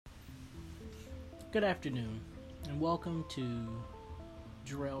Good afternoon, and welcome to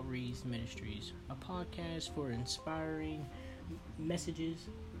Jarrell Reeves Ministries, a podcast for inspiring messages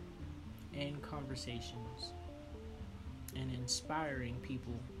and conversations and inspiring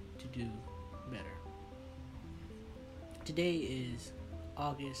people to do better. Today is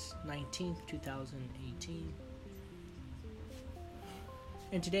August 19th, 2018,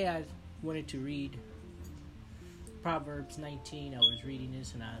 and today I wanted to read Proverbs 19. I was reading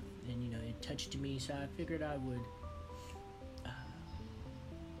this and it touched me, so I figured I would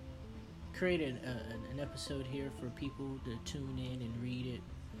create an episode here for people to tune in and read it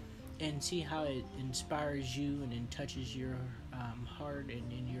and see how it inspires you and touches your heart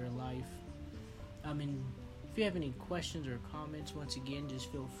and in your life. And if you have any questions or comments, once again,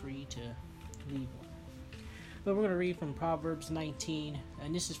 just feel free to leave one. But we're going to read from Proverbs 19,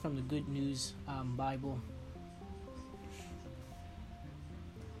 and this is from the Good News Bible.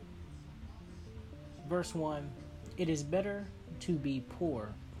 Verse 1, it is better to be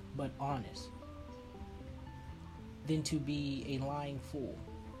poor but honest than to be a lying fool.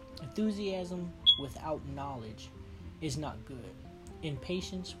 Enthusiasm without knowledge is not good.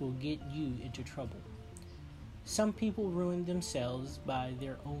 Impatience will get you into trouble. Some people ruin themselves by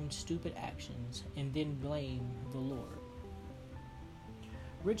their own stupid actions and then blame the Lord.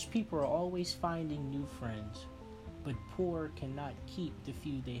 Rich people are always finding new friends, but poor cannot keep the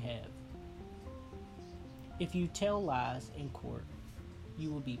few they have. If you tell lies in court, you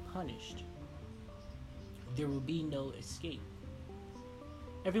will be punished. There will be no escape.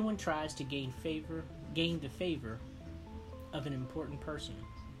 Everyone tries to gain the favor of an important person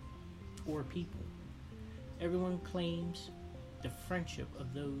or people. Everyone claims the friendship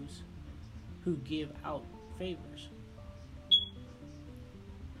of those who give out favors.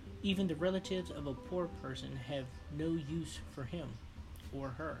 Even the relatives of a poor person have no use for him or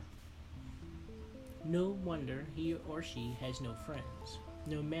her. No wonder he or she has no friends.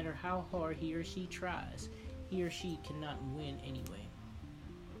 No matter how hard he or she tries, he or she cannot win anyway.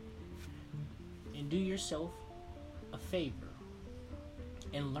 And do yourself a favor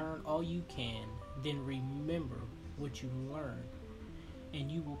and learn all you can, then remember what you learned, and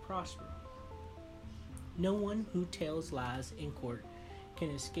you will prosper. No one who tells lies in court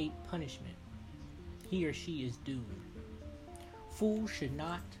can escape punishment. He or she is doomed. Fools should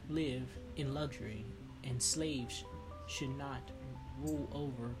not live in luxury, and slaves should not rule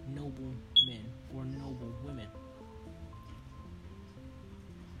over noble men or noble women.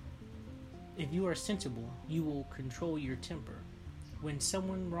 If you are sensible, you will control your temper. When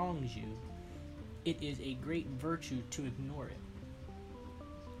someone wrongs you, it is a great virtue to ignore it.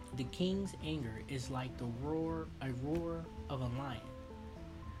 The king's anger is like a roar of a lion,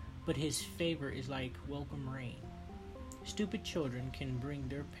 but his favor is like welcome rain. Stupid children can bring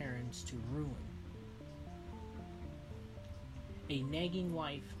their parents to ruin. A nagging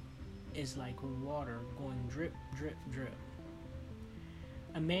wife is like water going drip, drip, drip.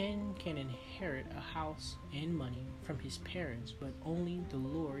 A man can inherit a house and money from his parents, but only the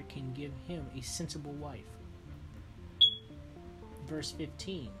Lord can give him a sensible wife. Verse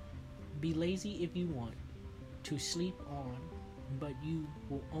 15, be lazy if you want to sleep on, but you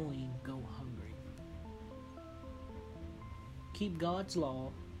will only go hungry. Keep God's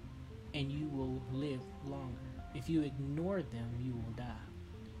law, and you will live longer. If you ignore them, you will die.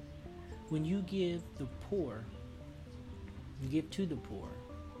 When you give to the poor,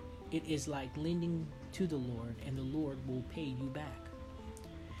 it is like lending to the Lord, and the Lord will pay you back.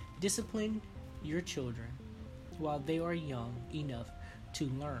 Discipline your children while they are young enough to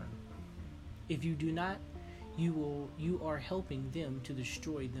learn. If you do not, you are helping them to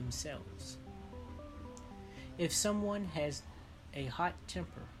destroy themselves. If someone has a hot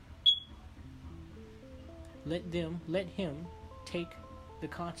temper, let him take the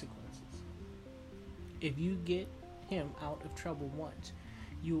consequences. If you get him out of trouble once,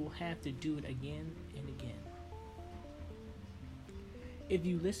 you will have to do it again and again. If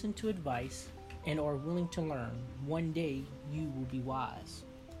you listen to advice and are willing to learn, one day you will be wise.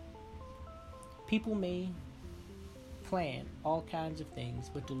 People may plan all kinds of things,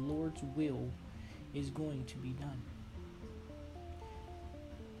 but the Lord's will is going to be done.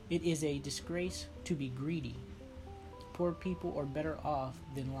 It is a disgrace to be greedy. Poor people are better off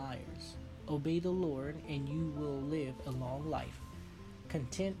than liars. Obey the Lord, and you will live a long life,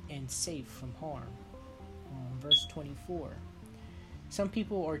 content and safe from harm. Verse 24. Some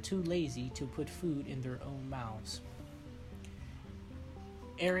people are too lazy to put food in their own mouths.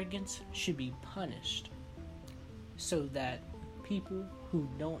 Arrogance should be punished so that people who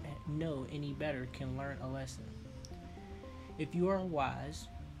don't know any better can learn a lesson. If you are wise,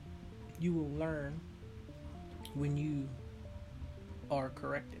 you will learn when you are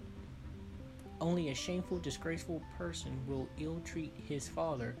corrected. Only a shameful, disgraceful person will ill-treat his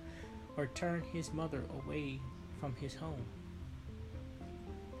father or turn his mother away from his home.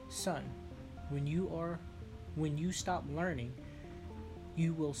 Son, when you stop learning,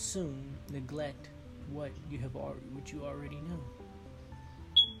 you will soon neglect what you already know.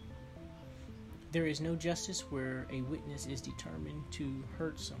 There is no justice where a witness is determined to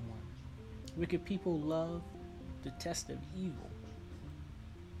hurt someone. Wicked people love the test of evil.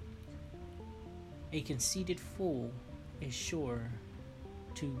 A conceited fool is sure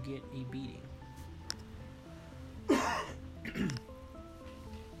to get a beating.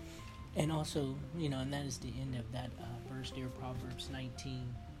 And also, and that is the end of that verse there, Proverbs 19.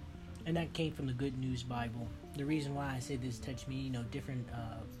 And that came from the Good News Bible. The reason why I say this touched me, different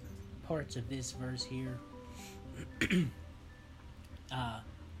parts of this verse here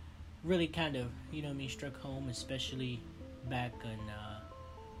really kind of, struck home, especially back in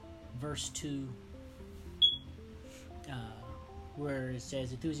verse 2, where it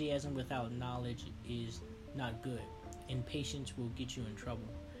says, enthusiasm without knowledge is not good, and patience will get you in trouble.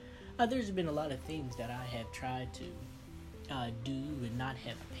 There's been a lot of things that I have tried to do and not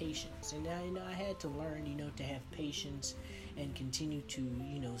have patience, and I had to learn, to have patience and continue to,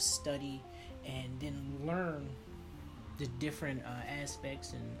 study and then learn the different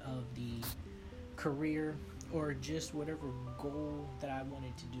aspects of the career or just whatever goal that I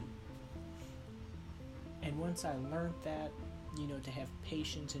wanted to do. And once I learned that, to have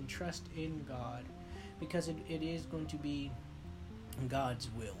patience and trust in God, because it is going to be God's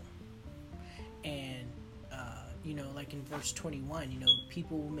will. And like in verse 21,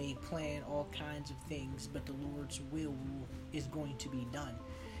 people may plan all kinds of things, but the Lord's will is going to be done.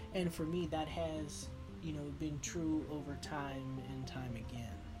 And for me, that has, been true over time and time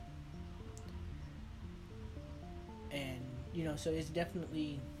again. And, so it's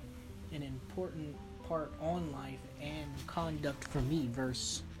definitely an important part on life and conduct for me,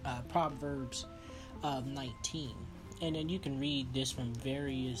 Proverbs 19. And then you can read this from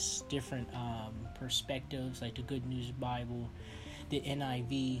various different perspectives, like the Good News Bible, the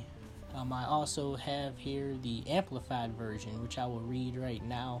NIV. I also have here the Amplified Version, which I will read right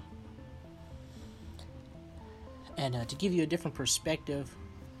now. And to give you a different perspective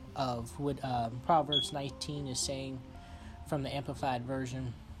of what Proverbs 19 is saying from the Amplified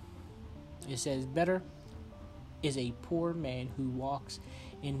Version, it says, better is a poor man who walks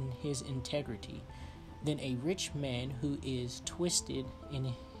in his integrity than a rich man who is twisted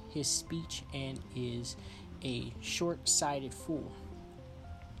in his speech and is a short-sighted fool.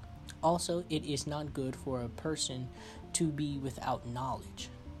 Also, it is not good for a person to be without knowledge,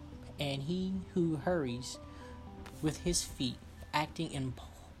 and he who hurries with his feet, acting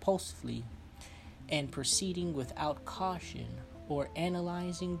impulsively, and proceeding without caution or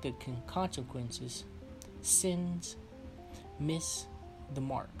analyzing the consequences, sins, miss the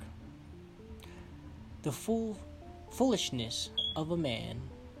mark. The foolishness of a man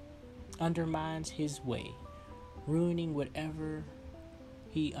undermines his way, ruining whatever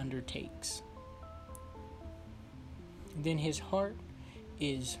he undertakes. Then his heart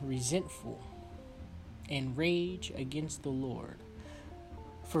is resentful and rage against the Lord.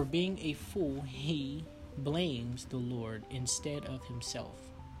 For being a fool, he blames the Lord instead of himself.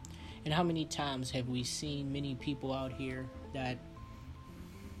 And how many times have we seen many people out here that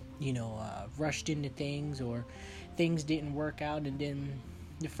rushed into things, or things didn't work out, and then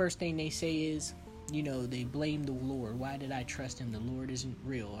the first thing they say is, they blame the Lord. Why did I trust him? The Lord isn't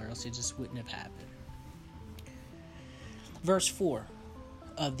real, or else it just wouldn't have happened. Verse 4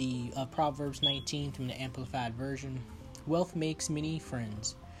 of the Proverbs 19 from the Amplified Version. Wealth makes many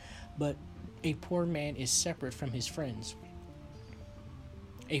friends, but a poor man is separate from his friends.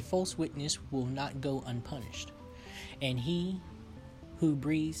 A false witness will not go unpunished, and he who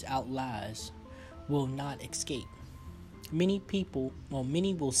breathes out lies will not escape. Many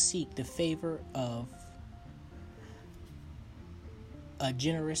will seek the favor of a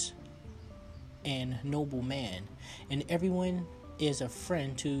generous and noble man, and everyone is a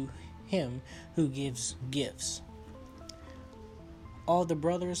friend to him who gives gifts. All the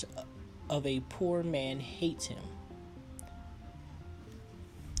brothers of a poor man hate him.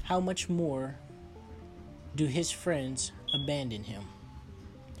 How much more do his friends abandon him?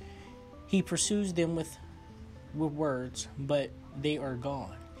 He pursues them with words, but they are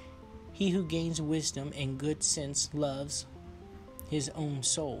gone. He who gains wisdom and good sense loves his own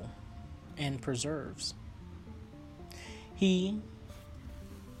soul and preserves. He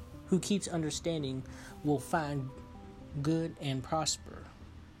who keeps understanding will find good and prosper.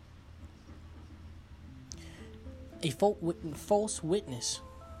 A false witness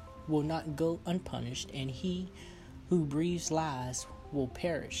will not go unpunished, and he who breathes lies will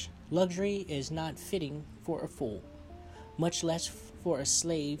perish. Luxury is not fitting for a fool, much less for a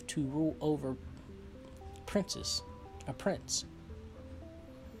slave to rule over a prince.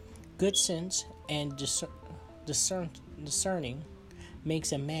 Good sense and discerning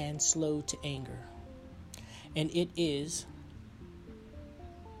makes a man slow to anger, and it is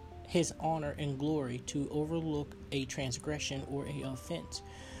his honor and glory to overlook a transgression or a offense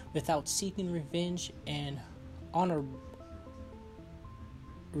without seeking revenge and honor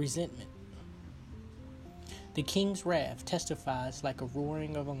resentment. The king's wrath testifies like a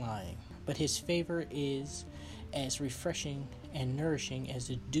roaring of a lion, but his favor is as refreshing and nourishing as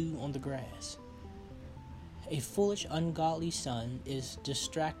the dew on the grass. A foolish, ungodly son is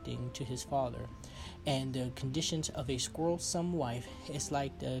distracting to his father, and the conditions of a quarrelsome wife is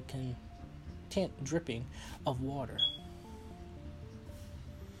like the content dripping of water.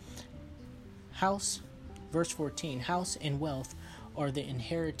 Verse 14, house and wealth are the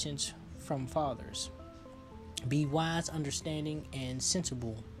inheritance from fathers. Be wise, understanding, and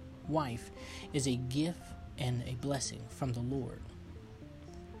sensible. Wife is a gift and a blessing from the Lord.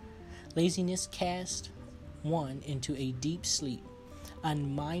 Laziness casts one into a deep sleep,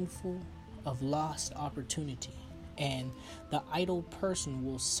 unmindful of lost opportunity, and the idle person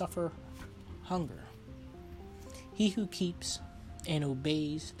will suffer hunger. He who keeps and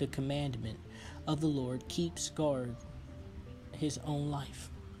obeys the commandment of the Lord keeps guard his own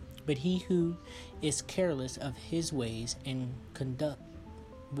life, but he who is careless of his ways and conduct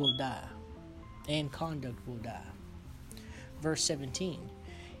will die. Verse 17,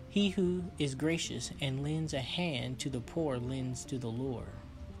 he who is gracious and lends a hand to the poor lends to the Lord,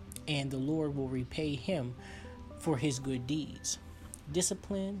 and the Lord will repay him for his good deeds.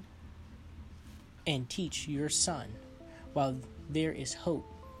 Discipline and teach your son while there is hope,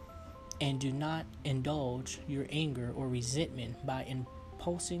 and do not indulge your anger or resentment by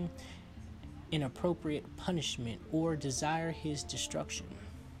imposing inappropriate punishment or desire his destruction.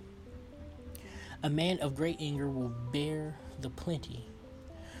 A man of great anger will bear the plenty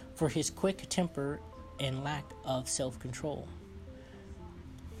for his quick temper and lack of self-control.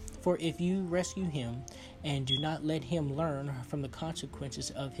 For if you rescue him and do not let him learn from the consequences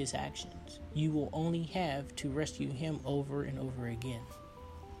of his actions, you will only have to rescue him over and over again.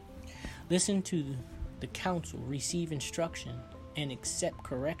 Listen to the counsel, receive instruction, and accept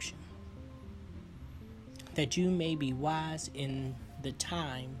correction, that you may be wise in the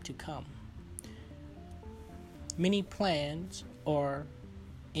time to come. Many plans are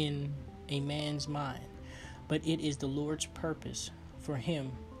in a man's mind, but it is the Lord's purpose for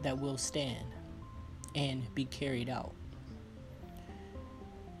him that will stand and be carried out.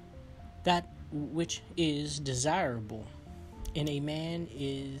 That which is desirable in a man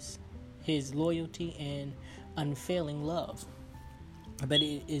is his loyalty and unfailing love, but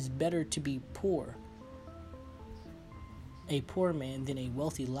it is better to be a poor man than a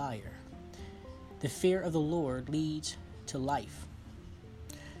wealthy liar. The fear of the Lord leads to life,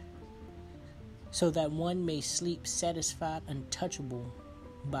 so that one may sleep satisfied, untouchable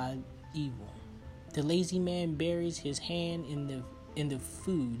by evil. The lazy man buries his hand in the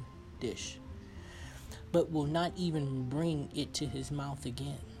food dish, but will not even bring it to his mouth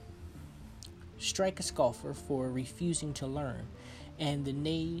again. Strike a scoffer for refusing to learn, and the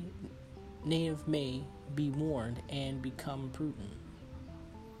knave may be warned and become prudent.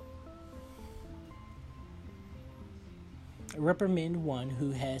 Reprimand one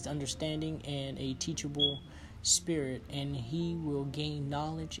who has understanding and a teachable spirit, and he will gain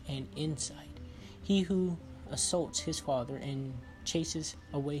knowledge and insight. He who assaults his father and chases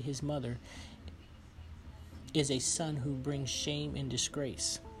away his mother is a son who brings shame and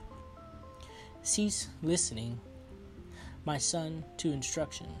disgrace. Cease listening, my son, to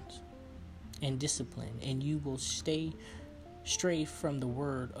instructions and discipline, and you will stray from the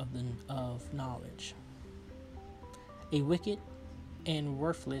word of knowledge. A wicked and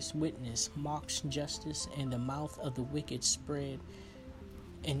worthless witness mocks justice, and the mouth of the wicked spread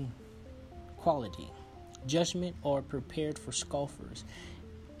inequality. Judgment are prepared for scoffers,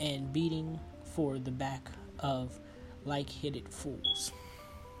 and beating for the back of light-headed fools.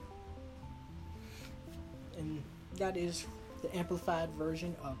 And that is the amplified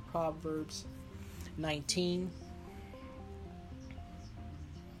version of Proverbs 19,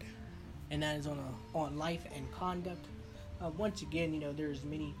 and that is on life and conduct. Once again, there's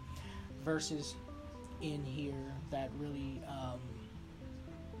many verses in here that really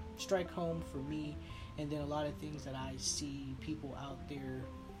strike home for me, and then a lot of things that I see people out there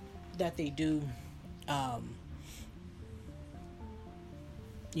that they do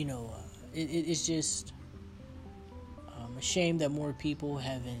It's just a shame that more people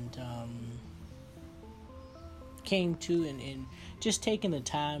haven't came to and just taken the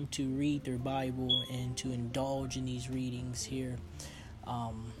time to read their Bible and to indulge in these readings here.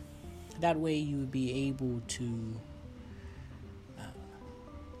 That way you would be able to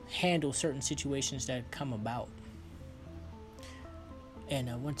handle certain situations that come about.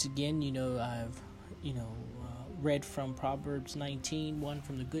 And once again, I've read from Proverbs 19, one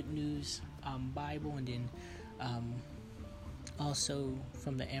from the Good News Bible, and then also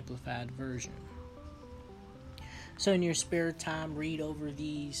from the Amplified Version. So in your spare time, read over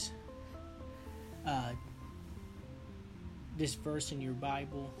this verse in your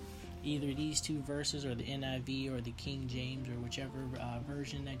Bible, either these two verses or the NIV or the King James or whichever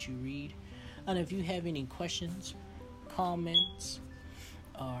version that you read. And if you have any questions, comments,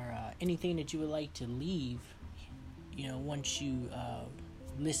 or anything that you would like to leave, once you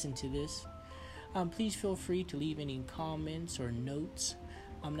listen to this, please feel free to leave any comments or notes.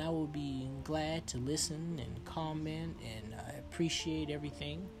 I will be glad to listen and comment, and I appreciate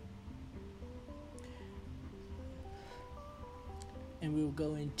everything. And we will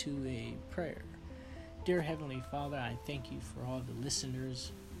go into a prayer. Dear Heavenly Father, I thank you for all the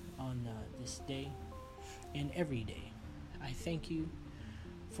listeners on this day and every day. I thank you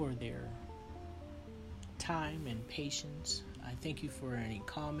for their time and patience. I thank you for any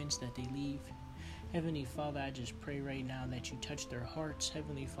comments that they leave. Heavenly Father, I just pray right now that you touch their hearts,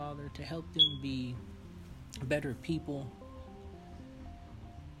 Heavenly Father, to help them be better people,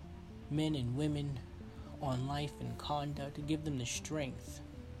 men and women on life and conduct, to give them the strength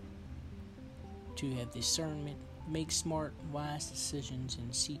to have discernment, make smart, wise decisions,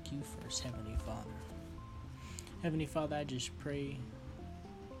 and seek you first, Heavenly Father. Heavenly Father, I just pray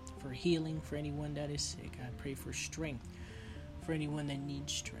for healing for anyone that is sick. I pray for strength for anyone that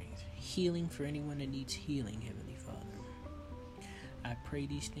needs strength, healing for anyone that needs healing, Heavenly Father. I pray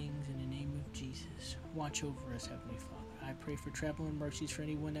these things in the name of Jesus. Watch over us, Heavenly Father. I pray for traveling mercies for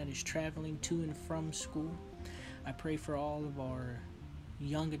anyone that is traveling to and from school. I pray for all of our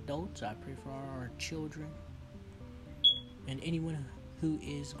young adults. I pray for all our children and anyone who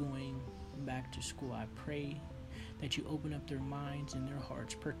is going back to school. I pray that you open up their minds and their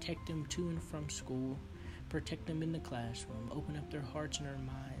hearts. Protect them to and from school. Protect them in the classroom. Open up their hearts and their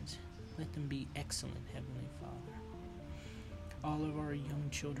minds. Let them be excellent, Heavenly Father. All of our young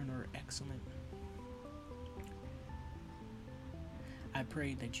children are excellent. I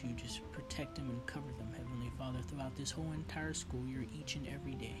pray that you just protect them and cover them, Heavenly Father, throughout this whole entire school year, each and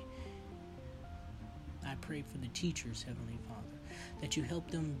every day. I pray for the teachers, Heavenly Father, that you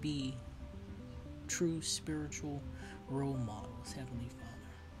help them be true spiritual role models, Heavenly Father,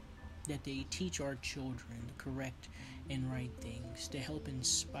 that they teach our children the correct and right things, to help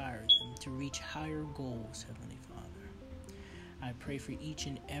inspire them to reach higher goals, Heavenly Father. I pray for each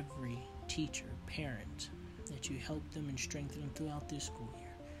and every teacher, parent, that you help them and strengthen them throughout this school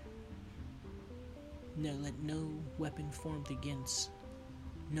year. Let no weapon formed against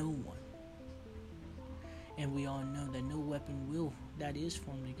no one. And we all know that no weapon that is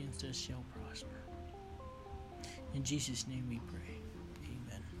formed against us shall prosper. In Jesus' name we pray.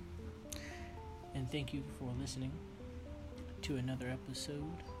 Amen. And thank you for listening to another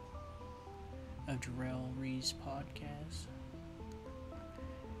episode of Jarrell Reed's podcast,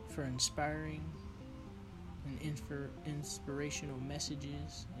 for inspiring and inspirational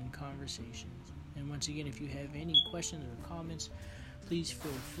messages and conversations. And once again, if you have any questions or comments, please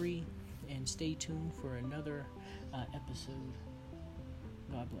feel free and stay tuned for another episode.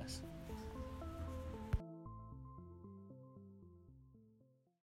 God bless.